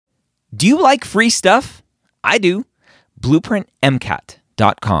Do you like free stuff? I do.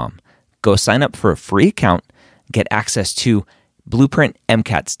 BlueprintMCAT.com. Go sign up for a free account. Get access to Blueprint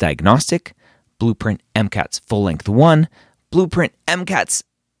MCAT's diagnostic, Blueprint MCAT's full-length 1, Blueprint MCAT's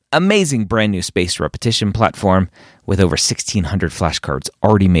amazing brand new spaced repetition platform with over 1,600 flashcards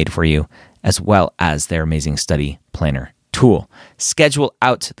already made for you, as well as their amazing study planner tool. Schedule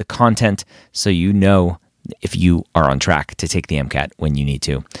out the content so you know if you are on track to take the MCAT when you need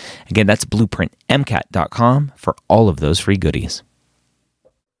to. Again, that's BlueprintMCAT.com for all of those free goodies.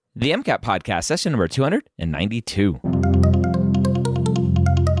 The MCAT Podcast, session number 292.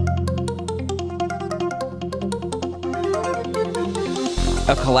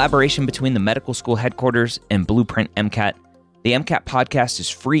 A collaboration between the medical school headquarters and Blueprint MCAT. The MCAT Podcast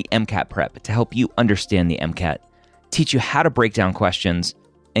is free MCAT prep to help you understand the MCAT, teach you how to break down questions,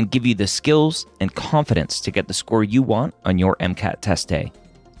 and give you the skills and confidence to get the score you want on your MCAT test day.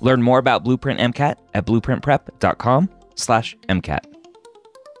 Learn more about Blueprint MCAT at blueprintprep.com/MCAT.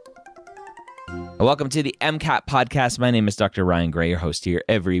 Welcome to the MCAT Podcast. My name is Dr. Ryan Gray, your host here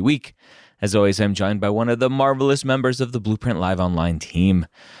every week. As always, I'm joined by one of the marvelous members of the Blueprint Live Online team.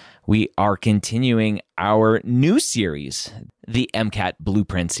 We are continuing our new series, the MCAT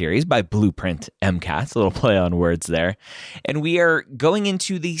Blueprint series by Blueprint MCAT, a little play on words there. And we are going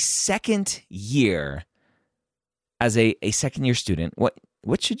into the second year as a second year student. What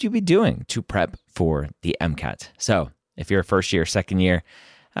should you be doing to prep for the MCAT? So if you're a first year, second year,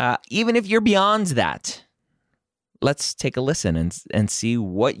 even if you're beyond that, let's take a listen and see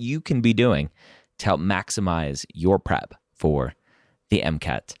what you can be doing to help maximize your prep for the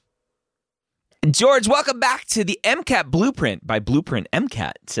MCAT. George, welcome back to the MCAT Blueprint by Blueprint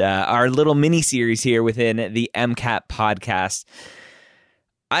MCAT, our little mini-series here within the MCAT podcast.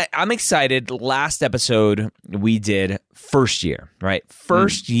 I'm excited. Last episode, we did first year, right?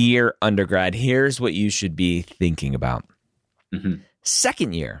 First year undergrad. Here's what you should be thinking about. Mm-hmm.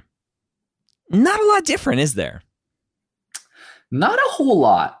 Second year, not a lot different, is there? Not a whole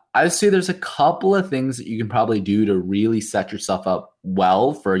lot. I would say there's a couple of things that you can probably do to really set yourself up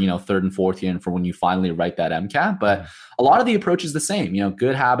well for, third and fourth year and for when you finally write that MCAT. But a lot of the approach is the same.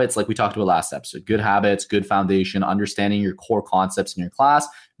 Good habits, like we talked about last episode, good habits, good foundation, understanding your core concepts in your class,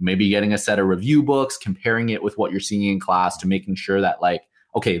 maybe getting a set of review books, comparing it with what you're seeing in class to making sure that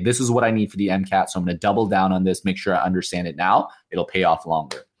okay, this is what I need for the MCAT. So I'm going to double down on this, make sure I understand it now. It'll pay off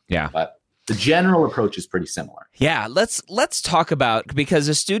longer. Yeah. But the general approach is pretty similar. Yeah, let's talk about, because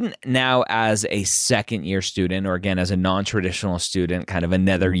a student now as a second year student, or again, as a non-traditional student, kind of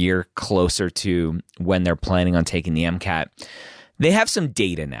another year closer to when they're planning on taking the MCAT, they have some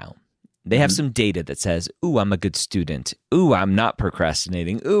data now. They have some data that says, ooh, I'm a good student. Ooh, I'm not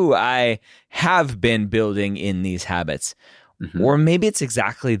procrastinating. Ooh, I have been building in these habits. Mm-hmm. Or maybe it's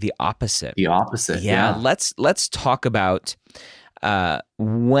exactly the opposite. The opposite, yeah. Let's talk about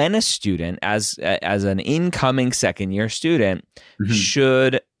when a student, as an incoming second year student,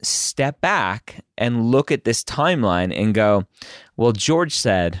 should step back and look at this timeline and go, well, George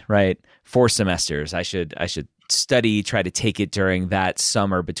said, right, 4 semesters. I should study, try to take it during that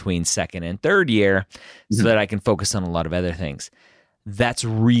summer between second and third year so that I can focus on a lot of other things. That's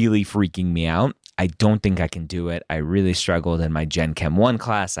really freaking me out. I don't think I can do it. I really struggled in my Gen Chem 1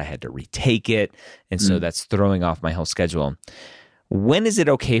 class. I had to retake it. And so that's throwing off my whole schedule. When is it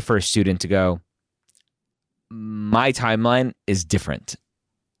okay for a student to go, my timeline is different?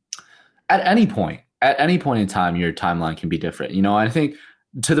 At any point in time, your timeline can be different. I think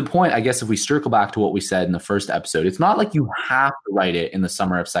to the point, I guess if we circle back to what we said in the first episode, it's not like you have to write it in the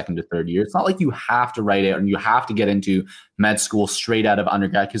summer of second to third year. It's not like you have to write it and you have to get into med school straight out of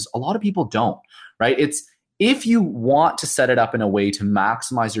undergrad, because a lot of people don't, right? It's if you want to set it up in a way to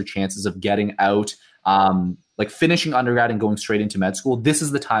maximize your chances of getting out, finishing undergrad and going straight into med school, this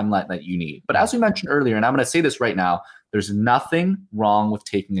is the timeline that you need. But as we mentioned earlier, and I'm going to say this right now, there's nothing wrong with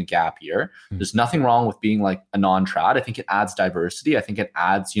taking a gap year. There's nothing wrong with being like a non-trad. I think it adds diversity. I think it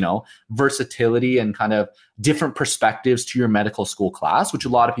adds, versatility and kind of different perspectives to your medical school class, which a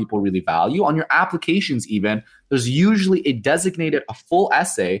lot of people really value. On your applications even, there's usually a full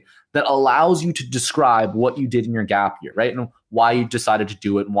essay that allows you to describe what you did in your gap year, right? And why you decided to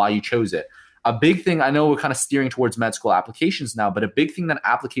do it and why you chose it. A big thing, I know we're kind of steering towards med school applications now, but a big thing that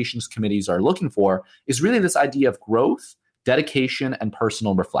applications committees are looking for is really this idea of growth, dedication, and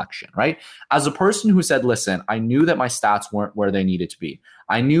personal reflection, right? As a person who said, listen, I knew that my stats weren't where they needed to be.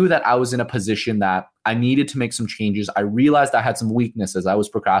 I knew that I was in a position that I needed to make some changes. I realized I had some weaknesses. I was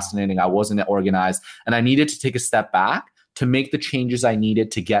procrastinating. I wasn't organized. And I needed to take a step back to make the changes I needed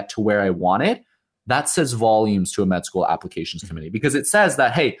to get to where I wanted. that says volumes to a med school applications committee, because it says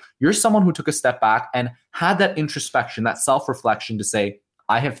that, hey, you're someone who took a step back and had that introspection, that self-reflection to say,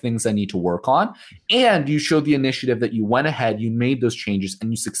 I have things I need to work on. And you showed the initiative that you went ahead, you made those changes, and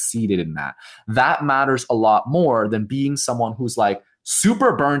you succeeded in that. That matters a lot more than being someone who's like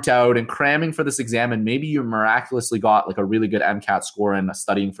super burnt out and cramming for this exam. And maybe you miraculously got like a really good MCAT score and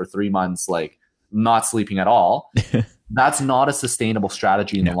studying for 3 months, like not sleeping at all. That's not a sustainable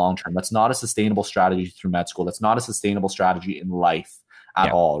strategy in the long term. That's not a sustainable strategy through med school. That's not a sustainable strategy in life at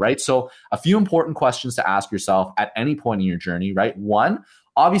all, right? So a few important questions to ask yourself at any point in your journey, right? One,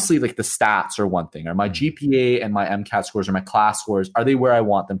 obviously, like the stats are one thing. Are my GPA and my MCAT scores or my class scores, are they where I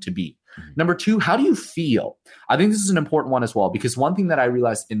want them to be? Number two, how do you feel? I think this is an important one as well, because one thing that I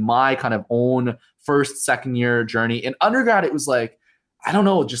realized in my kind of own first, second year journey in undergrad, it was like, I don't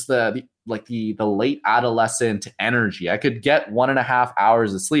know, just the late adolescent energy. I could get 1.5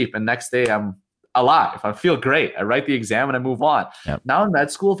 hours of sleep and next day I'm alive. I feel great. I write the exam and I move on. Yep. Now in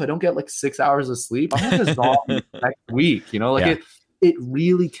med school, if I don't get like 6 hours of sleep, I'm like a zombie next week. It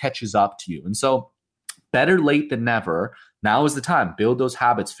really catches up to you. And so better late than never. Now is the time. Build those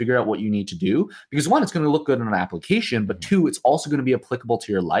habits, figure out what you need to do, because one, it's going to look good in an application, but two, it's also going to be applicable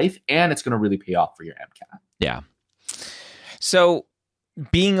to your life and it's going to really pay off for your MCAT. Yeah. So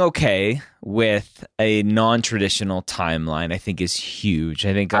being okay with a non-traditional timeline, I think, is huge.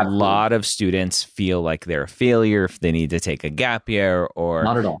 I think Absolutely. A lot of students feel like they're a failure if they need to take a gap year or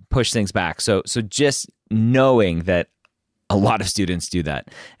Not at all. Push things back. So just knowing that a lot of students do that.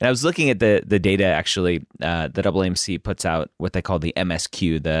 And I was looking at the data, actually, the AAMC puts out what they call the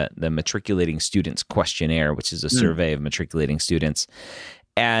MSQ, the Matriculating Students Questionnaire, which is a survey of matriculating students.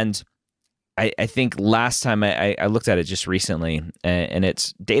 And I think last time I looked at it just recently, and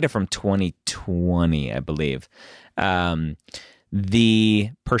it's data from 2020, I believe. The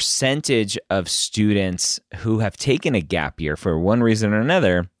percentage of students who have taken a gap year for one reason or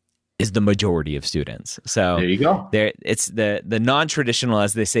another is the majority of students. So there you go. It's the non-traditional,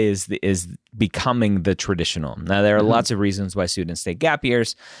 as they say, is becoming the traditional. Now there are lots of reasons why students take gap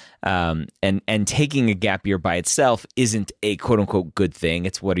years, and taking a gap year by itself isn't a quote unquote good thing.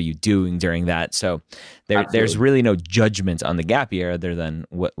 It's what are you doing during that? So there's really no judgment on the gap year other than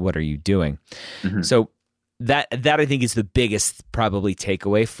what are you doing. So that I think is the biggest probably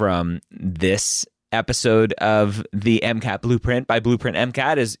takeaway from this episode of the MCAT Blueprint by Blueprint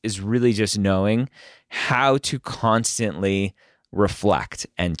MCAT is really just knowing how to constantly reflect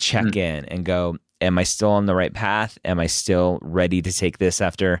and check in and go, am I still on the right path? Am I still ready to take this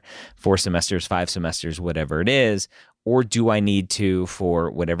after 4 semesters, 5 semesters, whatever it is? Or do I need to,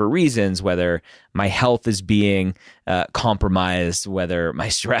 for whatever reasons, whether my health is being compromised, whether my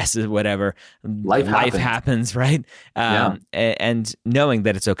stress is whatever, life happens, right? And knowing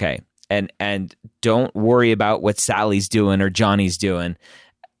that it's okay. And don't worry about what Sally's doing or Johnny's doing.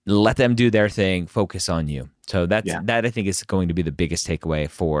 Let them do their thing. Focus on you. So that I think is going to be the biggest takeaway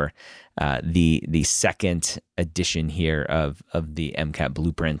for the second edition here of the MCAT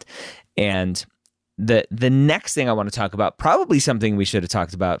Blueprint. And the next thing I want to talk about, probably something we should have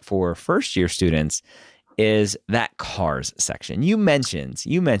talked about for first year students, is that cars section. You mentioned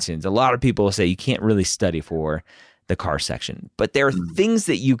a lot of people say you can't really study for the car section, but there are things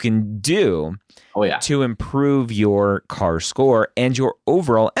that you can do to improve your car score and your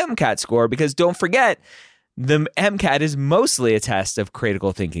overall MCAT score, because don't forget, the MCAT is mostly a test of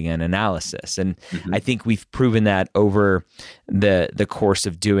critical thinking and analysis. And I think we've proven that over the course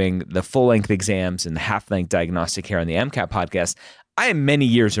of doing the full-length exams and the half-length diagnostic here on the MCAT podcast. I am many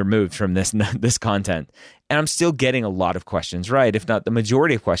years removed from this content, and I'm still getting a lot of questions right, if not the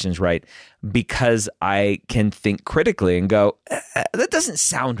majority of questions right, because I can think critically and go, that doesn't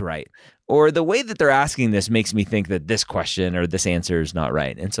sound right. Or the way that they're asking this makes me think that this question or this answer is not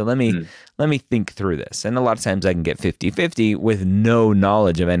right. And so let me think through this. And a lot of times I can get 50-50 with no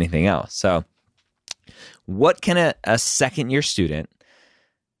knowledge of anything else. So what can a second year student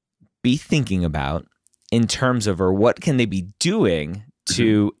be thinking about in terms of, or what can they be doing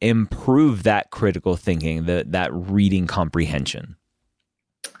to improve that critical thinking, that reading comprehension?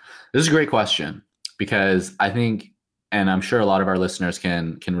 This is a great question, because I think, and I'm sure a lot of our listeners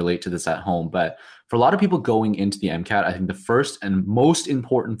can relate to this at home, but for a lot of people going into the MCAT, I think the first and most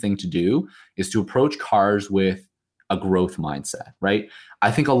important thing to do is to approach cars with a growth mindset, right?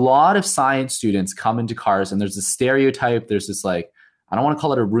 I think a lot of science students come into cars and there's this stereotype, there's this like, I don't want to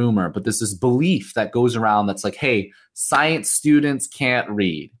call it a rumor, but there's this belief that goes around that's like, hey, science students can't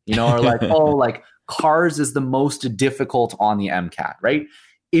read, or like, oh, like cars is the most difficult on the MCAT, right?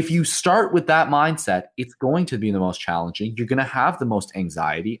 if you start with that mindset, it's going to be the most challenging. You're going to have the most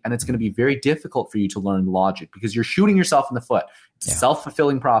anxiety, and it's going to be very difficult for you to learn logic because you're shooting yourself in the foot. It's a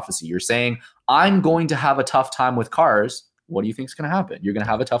self-fulfilling prophecy. You're saying, I'm going to have a tough time with cars. What do you think is going to happen? You're going to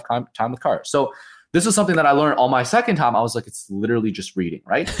have a tough time with cars. So this is something that I learned on my second time. I was like, it's literally just reading,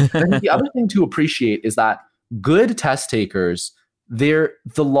 right? And the other thing to appreciate is that good test takers, the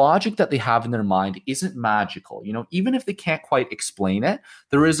logic that they have in their mind isn't magical. Even if they can't quite explain it,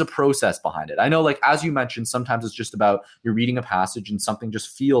 there is a process behind it. I know, like, as you mentioned, sometimes it's just about you're reading a passage and something just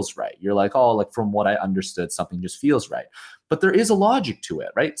feels right. You're like, oh, like from what I understood, something just feels right. But there is a logic to it,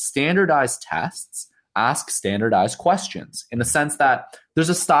 right? Standardized tests ask standardized questions in the sense that there's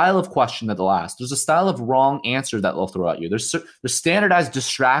a style of question that they'll ask. There's a style of wrong answer that they'll throw at you. There's standardized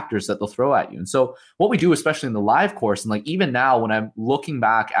distractors that they'll throw at you. And so what we do, especially in the live course, and like even now when I'm looking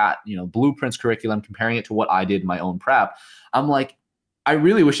back at, Blueprint's curriculum, comparing it to what I did in my own prep, I'm like, I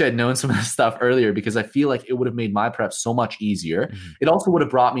really wish I had known some of this stuff earlier because I feel like it would have made my prep so much easier. Mm-hmm. It also would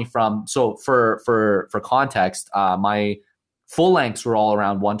have brought me so for context, my full lengths were all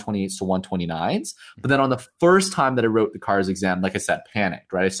around 128s to 129s. But then on the first time that I wrote the CARS exam, like I said,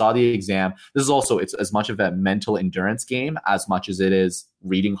 panicked, right? I saw the exam. This is also, it's as much of a mental endurance game as much as it is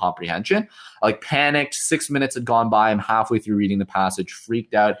reading comprehension. I like panicked, 6 minutes had gone by. I'm halfway through reading the passage,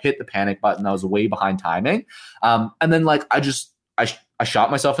 freaked out, hit the panic button. I was way behind timing. And then like, I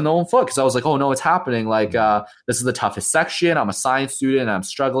shot myself in the own foot because I was like, oh no, it's happening. Like, this is the toughest section. I'm a science student and I'm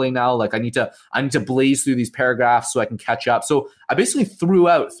struggling now. Like I need to blaze through these paragraphs so I can catch up. So I basically threw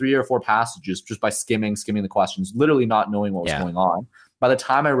out 3 or 4 passages just by skimming the questions, literally not knowing what was going on. By the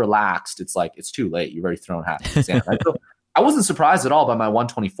time I relaxed, it's like, it's too late. You've already thrown half the exam. Right? So I wasn't surprised at all by my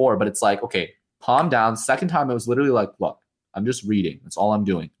 124, but it's like, okay, calm down. Second time, it was literally like, look, I'm just reading. That's all I'm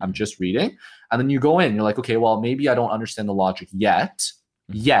doing. I'm just reading. And then you go in, you're like, okay, well, maybe I don't understand the logic yet,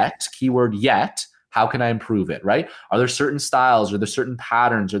 keyword yet. How can I improve it, right? Are there certain styles? Are there certain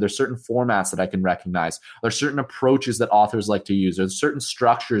patterns? Are there certain formats that I can recognize? Are there certain approaches that authors like to use? Are there certain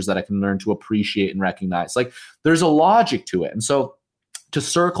structures that I can learn to appreciate and recognize? Like there's a logic to it. And so to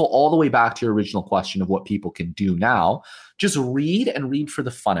circle all the way back to your original question of what people can do now, just read and read for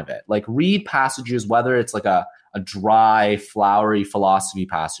the fun of it. Like read passages, whether it's like a dry, flowery philosophy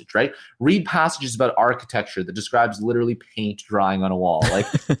passage, right? Read passages about architecture that describes literally paint drying on a wall. Like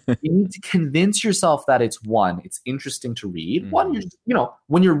you need to convince yourself that it's interesting to read. Mm-hmm. One,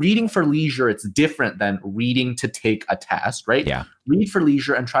 when you're reading for leisure, it's different than reading to take a test, right? Yeah. Read for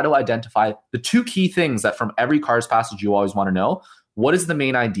leisure and try to identify the 2 key things that from every CARS passage you always want to know. What is the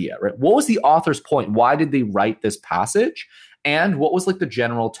main idea, right? What was the author's point? Why did they write this passage? And what was like the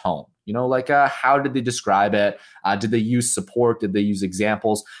general tone? How did they describe it? Did they use support? Did they use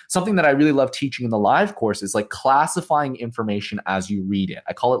examples? Something that I really love teaching in the live course is like classifying information as you read it.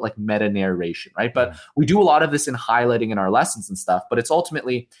 I call it like meta narration, right? But we do a lot of this in highlighting in our lessons and stuff, but it's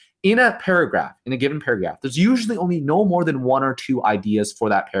ultimately in a given paragraph, there's usually only no more than 1 or 2 ideas for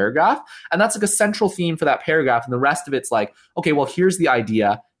that paragraph. And that's like a central theme for that paragraph. And the rest of it's like, okay, well, here's the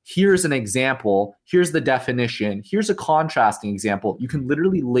idea. Here's an example. Here's the definition. Here's a contrasting example. You can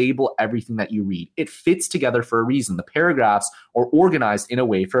literally label everything that you read. It fits together for a reason. The paragraphs are organized in a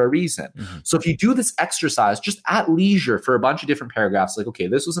way for a reason. Mm-hmm. So if you do this exercise just at leisure for a bunch of different paragraphs, like, okay,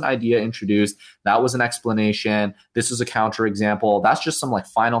 this was an idea introduced. That was an explanation. This was a counterexample. That's just some like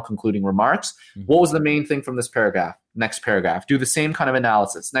final concluding remarks. Mm-hmm. What was the main thing from this paragraph? Next paragraph, do the same kind of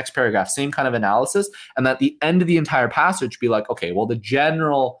analysis. Next paragraph, same kind of analysis. And at the end of the entire passage, be like, okay, well, the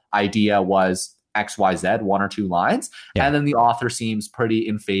general idea was X, Y, Z, 1 or 2 lines. Yeah. And then the author seems pretty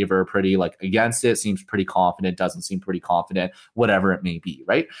in favor, pretty like against it, seems pretty confident, doesn't seem pretty confident, whatever it may be,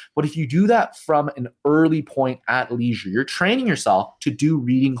 right? But if you do that from an early point at leisure, you're training yourself to do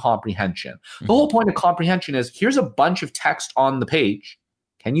reading comprehension. Mm-hmm. The whole point of comprehension is here's a bunch of text on the page.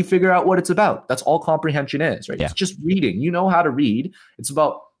 Can you figure out what it's about? That's all comprehension is, right? Yeah. It's just reading. You know how to read. It's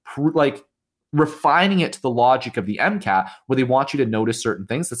about refining it to the logic of the MCAT where they want you to notice certain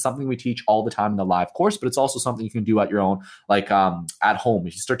things. That's something we teach all the time in the live course, but it's also something you can do at your own, at home.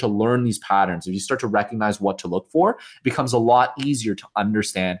 If you start to learn these patterns, if you start to recognize what to look for, it becomes a lot easier to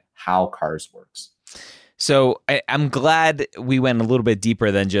understand how CARS works. So I'm glad we went a little bit deeper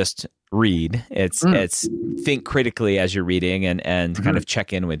than just read. It's think critically as you're reading and mm-hmm. kind of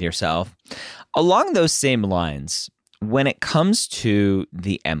check in with yourself. Along those same lines, when it comes to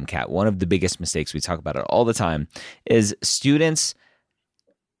the MCAT, one of the biggest mistakes, we talk about it all the time, is students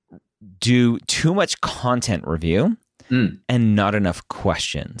do too much content review and not enough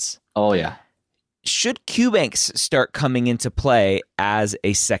questions. Oh, yeah. Should QBanks start coming into play as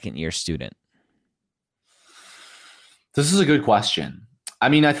a second-year student? This is a good question. I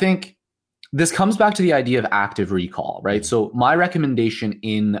mean, I think this comes back to the idea of active recall, right? So my recommendation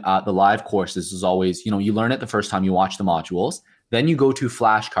in the live courses is always, you learn it the first time you watch the modules, then you go to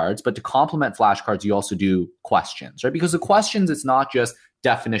flashcards, but to complement flashcards, you also do questions, right? Because the questions, it's not just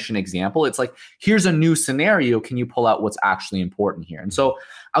definition example. It's like, here's a new scenario. Can you pull out what's actually important here? And so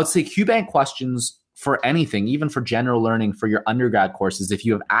I would say QBank questions for anything, even for general learning for your undergrad courses, if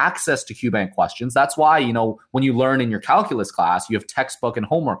you have access to QBank questions, that's why, when you learn in your calculus class, you have textbook and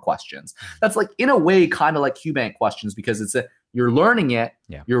homework questions. That's like, in a way, kind of like QBank questions, because you're learning it,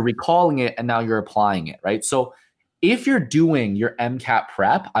 you're recalling it, and now you're applying it, right? So if you're doing your MCAT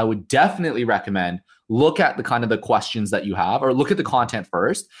prep, I would definitely recommend look at the kind of the questions that you have, or look at the content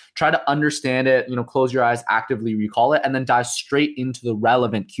first, try to understand it, close your eyes, actively recall it, and then dive straight into the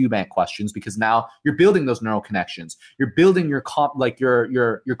relevant QBank questions, because now you're building those neural connections. You're building your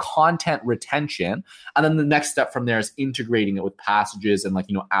content retention. And then the next step from there is integrating it with passages and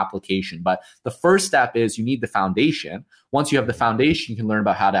application. But the first step is you need the foundation. Once you have the foundation, you can learn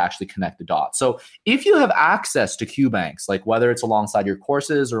about how to actually connect the dots. So if you have access to QBanks, like whether it's alongside your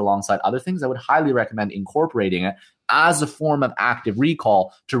courses or alongside other things, I would highly recommend incorporating it as a form of active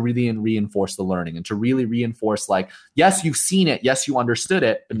recall to really reinforce the learning and to really reinforce, yes, you've seen it. Yes, you understood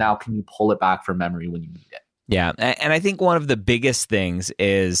it, but now can you pull it back from memory when you need it? Yeah. And I think one of the biggest things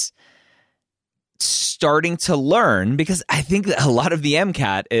is starting to learn, because I think that a lot of the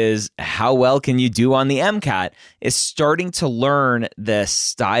MCAT is how well can you do on the MCAT, is starting to learn the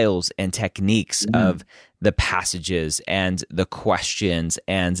styles and techniques of the passages and the questions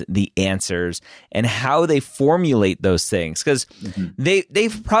and the answers and how they formulate those things. Because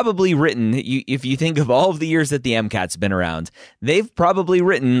they've probably written, if you think of all of the years that the MCAT's been around, they've probably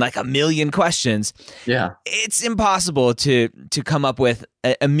written like a million questions. Yeah. It's impossible to come up with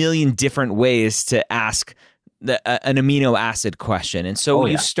a million different ways to ask an amino acid question. And so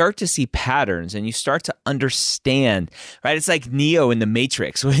you start to see patterns and you start to understand, right? It's like Neo in the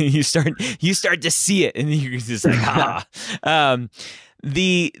Matrix when you start to see it and you're just like,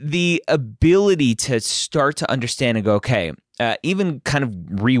 the ability to start to understand and go, okay, even kind of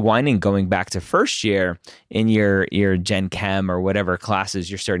rewinding, going back to first year in your Gen Chem or whatever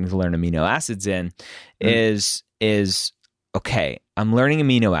classes you're starting to learn amino acids in is okay, I'm learning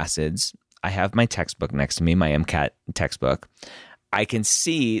amino acids. I have my textbook next to me, my MCAT textbook. I can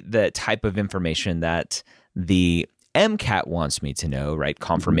see the type of information that the MCAT wants me to know, right?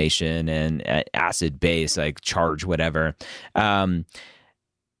 Conformation and acid base, like charge, whatever. And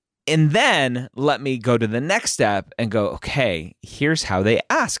then let me go to the next step and go, okay, here's how they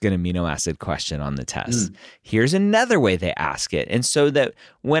ask an amino acid question on the test. Here's another way they ask it. And so that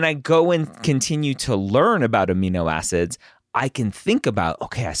when I go and continue to learn about amino acids, I can think about,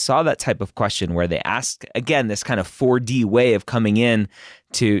 okay, I saw that type of question where they ask, again, this kind of 4D way of coming in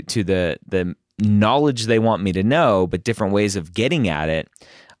to the knowledge they want me to know, but different ways of getting at it.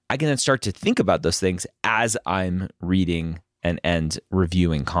 I can then start to think about those things as I'm reading and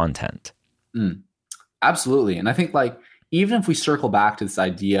reviewing content. Absolutely. And I think even if we circle back to this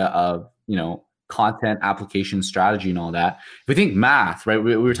idea of, content, application, strategy, and all that, if we think math, right?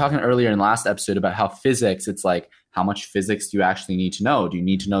 We were talking earlier in the last episode about how physics, it's like, how much physics do you actually need to know? Do you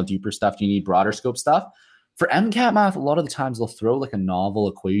need to know deeper stuff? Do you need broader scope stuff? For MCAT math, a lot of the times they'll throw a novel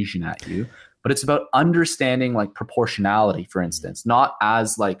equation at you, but it's about understanding proportionality, for instance, not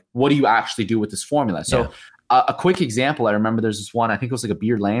as what do you actually do with this formula? So a quick example, I remember there's this one, I think it was a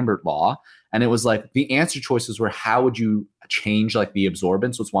Beer-Lambert law, and it was the answer choices were how would you change the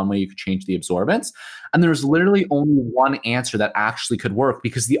absorbance? What's one way you could change the absorbance? And there was literally only one answer that actually could work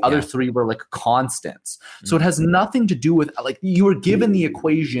because the other three were constants. So it has nothing to do with you were given the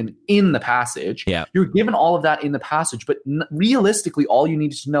equation in the passage. Yeah. You were given all of that in the passage, but realistically, all you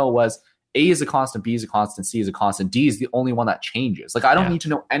needed to know was A is a constant, B is a constant, C is a constant, D is the only one that changes. I don't need to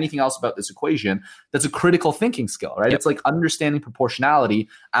know anything else about this equation. That's a critical thinking skill, right? It's understanding proportionality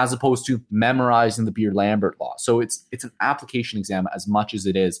as opposed to memorizing the Beer-Lambert law. So it's an application exam as much as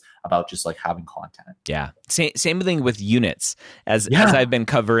it is about just having content. Yeah. Same thing with units. As I've been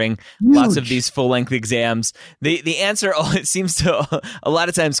covering lots of these full-length exams, the answer, it seems to a lot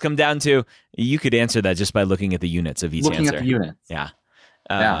of times come down to, you could answer that just by looking at the units of each answer. Looking at the units. Yeah.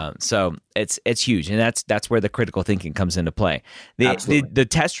 So it's huge, and that's where the critical thinking comes into play. The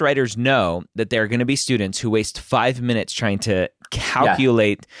test writers know that there are going to be students who waste 5 minutes trying to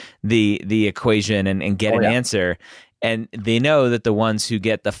calculate the equation and get an answer, and they know that the ones who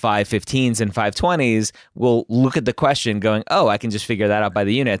get the 515s and 520s will look at the question going, oh, I can just figure that out by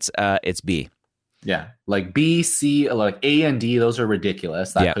the units. It's B. Yeah. Like B, C, like A and D, those are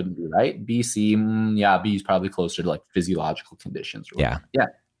ridiculous. That couldn't be right. B, C, yeah, B is probably closer to like physiological conditions. Yeah. Yeah.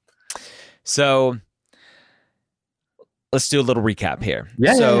 So let's do a little recap here.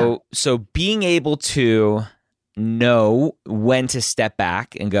 Yeah. So being able to know when to step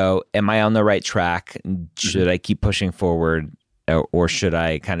back and go, am I on the right track? Should I keep pushing forward? Or should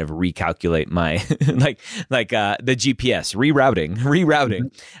I kind of recalculate my like the GPS rerouting?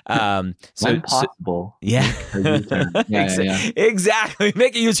 When possible. Exactly.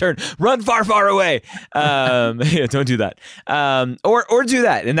 Make a U-turn. Run far away. Don't do that. Or do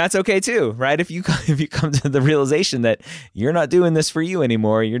that, and that's okay too, right? If you come to the realization that you're not doing this for you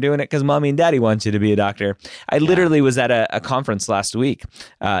anymore, you're doing it because mommy and daddy want you to be a doctor. I literally was at a conference last week.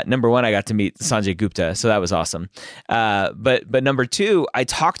 Number one, I got to meet Sanjay Gupta, so that was awesome. But number two, I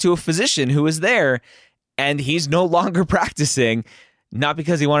talked to a physician who was there, and he's no longer practicing, not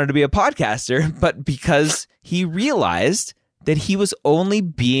because he wanted to be a podcaster, but because he realized that he was only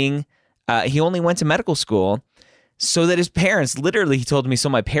he only went to medical school so that his parents, literally, he told me, so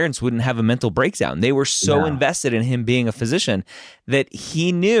my parents wouldn't have a mental breakdown. They were so invested in him being a physician that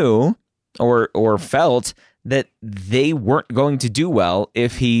he knew or felt that they weren't going to do well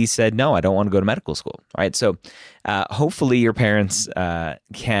if he said, no, I don't want to go to medical school, right? So hopefully your parents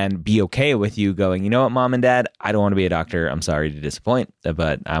can be okay with you going, you know what, mom and dad, I don't want to be a doctor. I'm sorry to disappoint,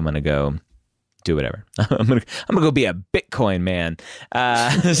 but I'm going to go do whatever. I'm gonna go be a Bitcoin man.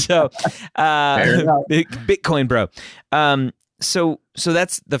 Bitcoin bro. So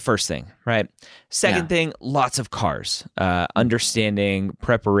that's the first thing, right? Second thing, lots of cars, understanding,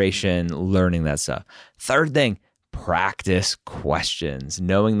 preparation, learning that stuff. Third thing, practice questions,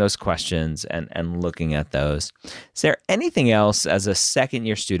 knowing those questions and looking at those. Is there anything else as a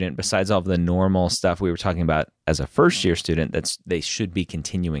second-year student besides all of the normal stuff we were talking about as a first-year student that they should be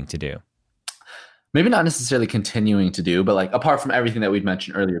continuing to do? Maybe not necessarily continuing to do, but like apart from everything that we'd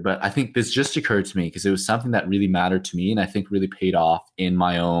mentioned earlier, but I think this just occurred to me because it was something that really mattered to me and I think really paid off in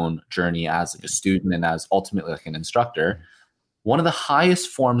my own journey as like a student and as ultimately like an instructor. One of the highest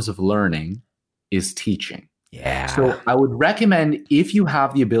forms of learning is teaching. Yeah. So I would recommend, if you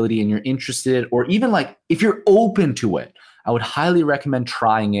have the ability and you're interested, or even like if you're open to it, I would highly recommend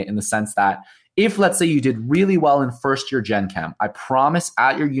trying it in the sense that if, let's say, you did really well in first year Gen Chem, I promise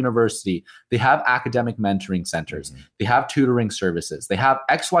at your university, they have academic mentoring centers. They have tutoring services. They have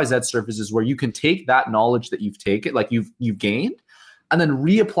XYZ services where you can take that knowledge that you've taken, like you've gained, and then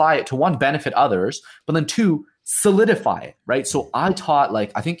reapply it to, one, benefit others, but then two, solidify it, right? So I taught,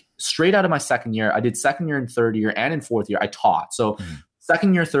 like, I think straight out of my second year, I did second year and third year and in fourth year, I taught. So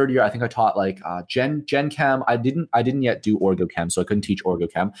second year, third year, I think I taught like Gen Chem. I didn't yet do Orgo Chem, so I couldn't teach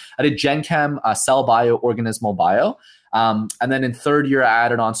Orgo Chem. I did Gen Chem, Cell Bio, Organismal Bio. And then in third year, I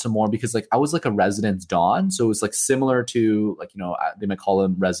added on some more because like I was like a residence don. So it was like similar to like, they might call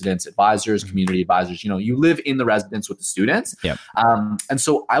them residence advisors, community advisors. You live in the residence with the students. Yep. And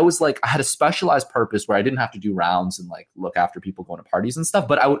so I was like, I had a specialized purpose where I didn't have to do rounds and like look after people going to parties and stuff,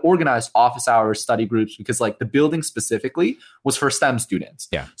 but I would organize office hours, study groups, because like the building specifically was for STEM students.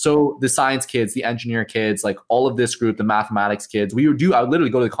 Yeah. So the science kids, the engineer kids, like all of this group, the mathematics kids, I would literally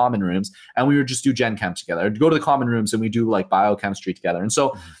go to the common rooms and we would just do Gen Chem together. I'd go to the common rooms and we do like biochemistry together. And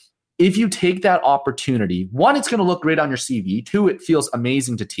so if you take that opportunity, one, it's going to look great on your CV. Two, it feels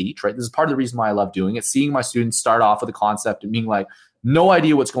amazing to teach, right? This is part of the reason why I love doing it. Seeing my students start off with a concept and being like, no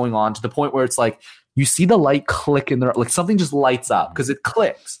idea what's going on, to the point where it's like, you see the light click in there, like something just lights up because it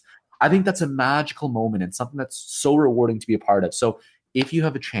clicks. I think that's a magical moment and something that's so rewarding to be a part of. So if you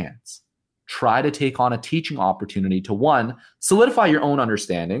have a chance, try to take on a teaching opportunity to, one, solidify your own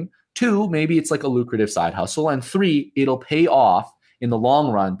understanding. Two, maybe it's like a lucrative side hustle. And three, it'll pay off in the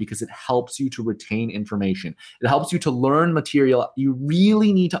long run because it helps you to retain information. It helps you to learn material. You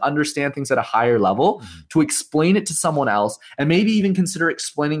really need to understand things at a higher level to explain it to someone else, and maybe even consider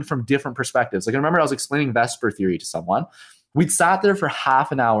explaining from different perspectives. Like I remember I was explaining Vesper theory to someone. We'd sat there for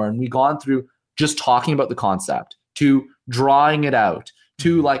half an hour and we'd gone through just talking about the concept, to drawing it out,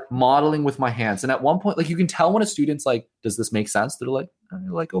 to like modeling with my hands. And at one point, like you can tell when a student's like, does this make sense? They're like,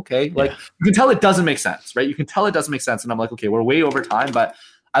 okay. Like you can tell it doesn't make sense, right? You can tell it doesn't make sense. And I'm like, okay, we're way over time. But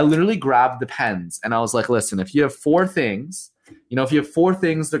I literally grabbed the pens and I was like, listen, if you have four things, they're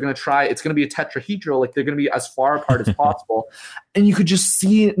going to try, it's going to be a tetrahedral. Like they're going to be as far apart as possible. And you could just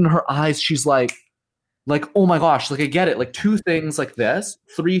see it in her eyes. She's like, oh my gosh, like I get it. Like two things like this,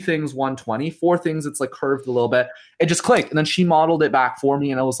 three things 120, four things it's like curved a little bit. It just clicked. And then she modeled it back for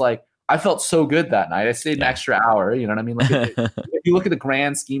me. And I was like, I felt so good that night. I stayed an extra hour. You know what I mean? Like if you look at the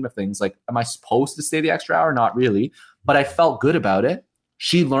grand scheme of things, like, am I supposed to stay the extra hour? Not really. But I felt good about it.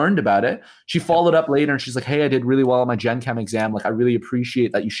 She learned about it. She followed up later and she's like, hey, I did really well on my Gen Chem exam. Like, I really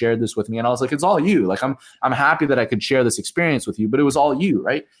appreciate that you shared this with me. And I was like, it's all you. Like, I'm happy that I could share this experience with you, but it was all you,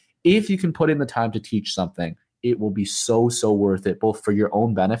 right? If you can put in the time to teach something, it will be so, so worth it, both for your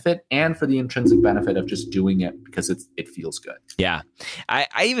own benefit and for the intrinsic benefit of just doing it because it feels good. Yeah. I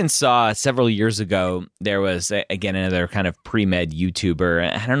even saw several years ago, there was, again, another kind of pre-med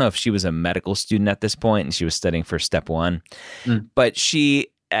YouTuber. I don't know if she was a medical student at this point and she was studying for step 1, but she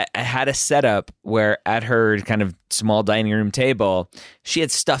had a setup where at her kind of small dining room table, she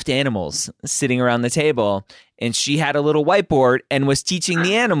had stuffed animals sitting around the table, and she had a little whiteboard and was teaching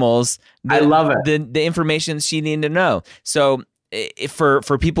the animals I love it. The information she needed to know. So for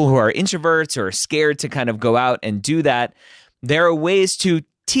people who are introverts or scared to kind of go out and do that, there are ways to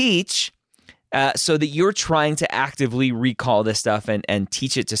teach so that you're trying to actively recall this stuff and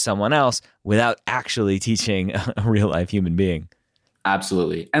teach it to someone else without actually teaching a real life human being.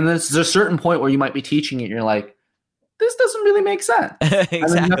 Absolutely. And there's a certain point where you might be teaching it and you're like, this doesn't really make sense. Exactly. And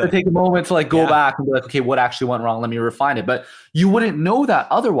then you have to take a moment to like go back and be like, okay, what actually went wrong? Let me refine it. But you wouldn't know that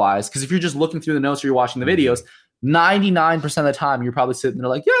otherwise, because if you're just looking through the notes or you're watching the videos, 99% of the time you're probably sitting there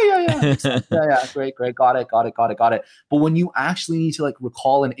like, yeah, great, got it. But when you actually need to like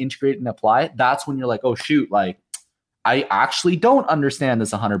recall and integrate and apply it, that's when you're like, oh shoot, like I actually don't understand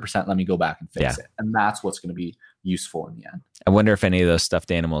this 100%. Let me go back and fix it. And that's what's going to be useful in the end. I wonder if any of those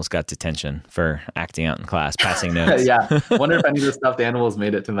stuffed animals got detention for acting out in class, passing notes. Wonder if any of the stuffed animals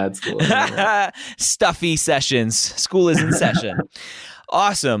made it to med school. Stuffy sessions. School is in session.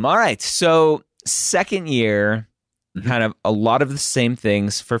 Awesome. All right. So second year, kind of a lot of the same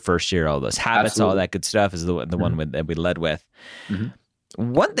things for first year, all those habits, all that good stuff is the one that we led with.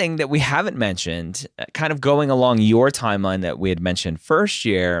 One thing that we haven't mentioned, kind of going along your timeline that we had mentioned first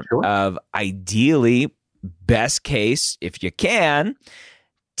year of ideally, best case, if you can,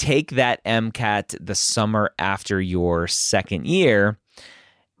 take that MCAT the summer after your second year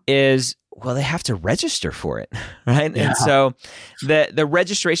is, well, they have to register for it, right? Yeah. And so the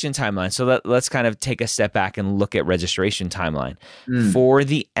registration timeline, so let's kind of take a step back and look at registration timeline. For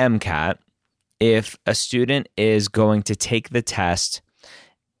the MCAT, if a student is going to take the test,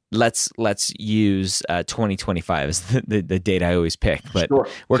 let's use 2025 as the date I always pick, but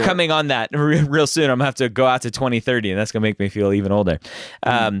we're coming on that real soon. I'm gonna have to go out to 2030, and that's gonna make me feel even older.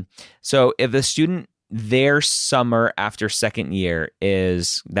 So if the student, their summer after second year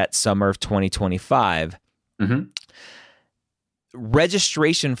is that summer of 2025,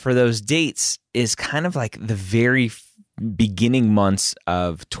 registration for those dates is kind of like the very beginning months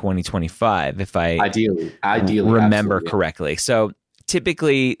of 2025, if I ideally remember correctly. So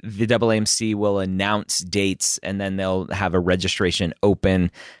typically, the AAMC will announce dates and then they'll have a registration open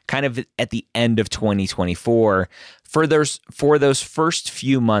kind of at the end of 2024 for those first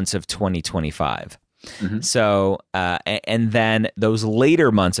few months of 2025. So, and then those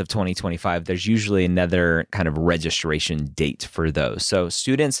later months of 2025, there's usually another kind of registration date for those. So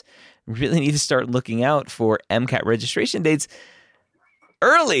students really need to start looking out for MCAT registration dates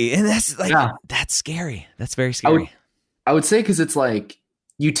early. And that's that's scary. That's very scary. I would say because it's like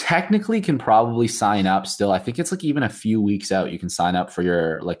you technically can probably sign up still. I think it's like even a few weeks out you can sign up for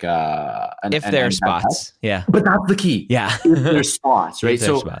your like if there are spots. Yeah. But that's the key. Yeah. If there's spots, right?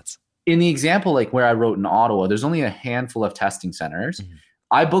 So spots. In the example like where I wrote in Ottawa, there's only a handful of testing centers.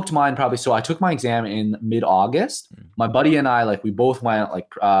 I booked mine probably, so I took my exam in mid-August. My buddy and I, like we both went like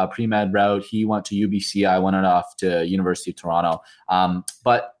pre-med route. He went to UBC. I went off to University of Toronto.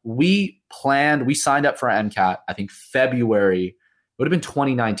 But we signed up for MCAT, I think February, it would have been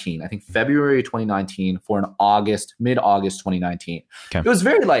 2019. I think February 2019 for an mid-August 2019. Okay. It was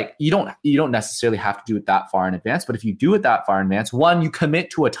very like, you don't necessarily have to do it that far in advance, but if you do it that far in advance, one, you commit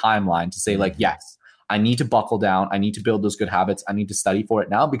to a timeline to say like, yes, I need to buckle down. I need to build those good habits. I need to study for it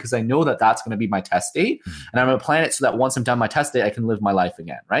now because I know that that's going to be my test date. And I'm going to plan it so that once I'm done my test date, I can live my life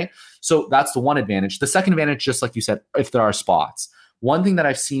again, right? So that's the one advantage. The second advantage, just like you said, if there are spots. One thing that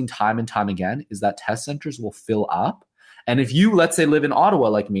I've seen time and time again is that test centers will fill up. And if you, let's say, live in Ottawa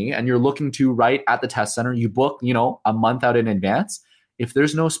like me, and you're looking to write at the test center, you book, a month out in advance. If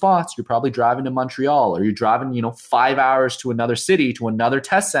there's no spots, you're probably driving to Montreal or you're driving, 5 hours to another city, to another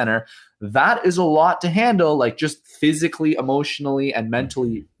test center. That is a lot to handle, like just physically, emotionally, and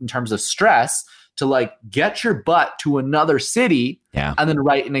mentally in terms of stress to like get your butt to another city and then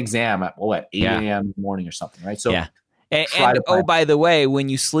write an exam at 8 a.m. in the morning or something, right? So And by the way, when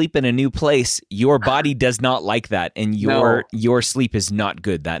you sleep in a new place, your body does not like that, and your sleep is not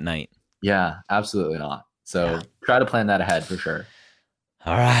good that night. Yeah, absolutely not. So try to plan that ahead for sure.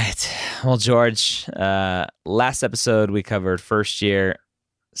 All right. Well, George, last episode we covered first year.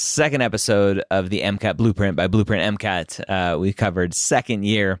 second episode of the MCAT Blueprint by Blueprint MCAT. We covered second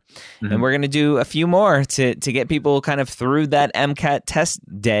year, and we're going to do a few more to get people kind of through that MCAT test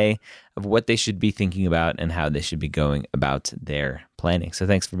day of what they should be thinking about and how they should be going about their planning. So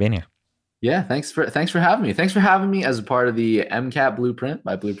thanks for being here. Yeah, thanks for having me. Thanks for having me as a part of the MCAT Blueprint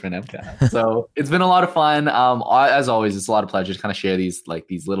by Blueprint MCAT. So it's been a lot of fun. As always, it's a lot of pleasure to kind of share these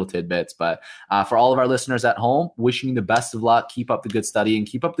little tidbits. But for all of our listeners at home, wishing you the best of luck. Keep up the good studying.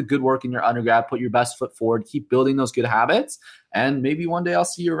 Keep up the good work in your undergrad. Put your best foot forward. Keep building those good habits. And maybe one day I'll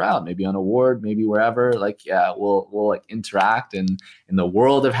see you around. Maybe on a ward. Maybe wherever. We'll interact in the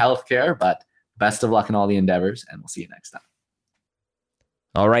world of healthcare. But best of luck in all the endeavors, and we'll see you next time.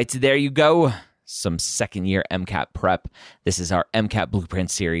 All right, there you go. Some second year MCAT prep. This is our MCAT Blueprint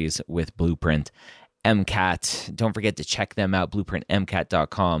series with Blueprint MCAT. Don't forget to check them out,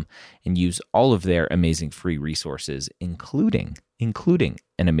 blueprintmcat.com, and use all of their amazing free resources, including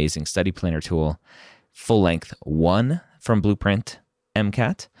an amazing study planner tool, full-length 1 from Blueprint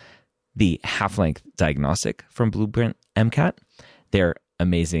MCAT, the half-length diagnostic from Blueprint MCAT, their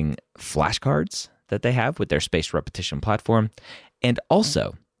amazing flashcards that they have with their spaced repetition platform. And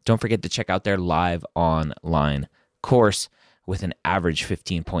also, don't forget to check out their live online course with an average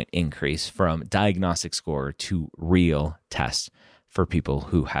 15-point increase from diagnostic score to real test for people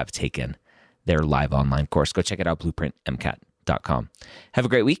who have taken their live online course. Go check it out, blueprintmcat.com. Have a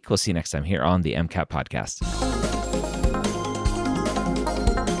great week. We'll see you next time here on the MCAT Podcast.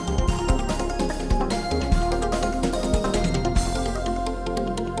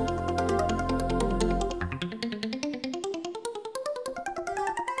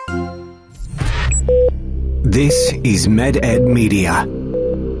 This is MedEd Media.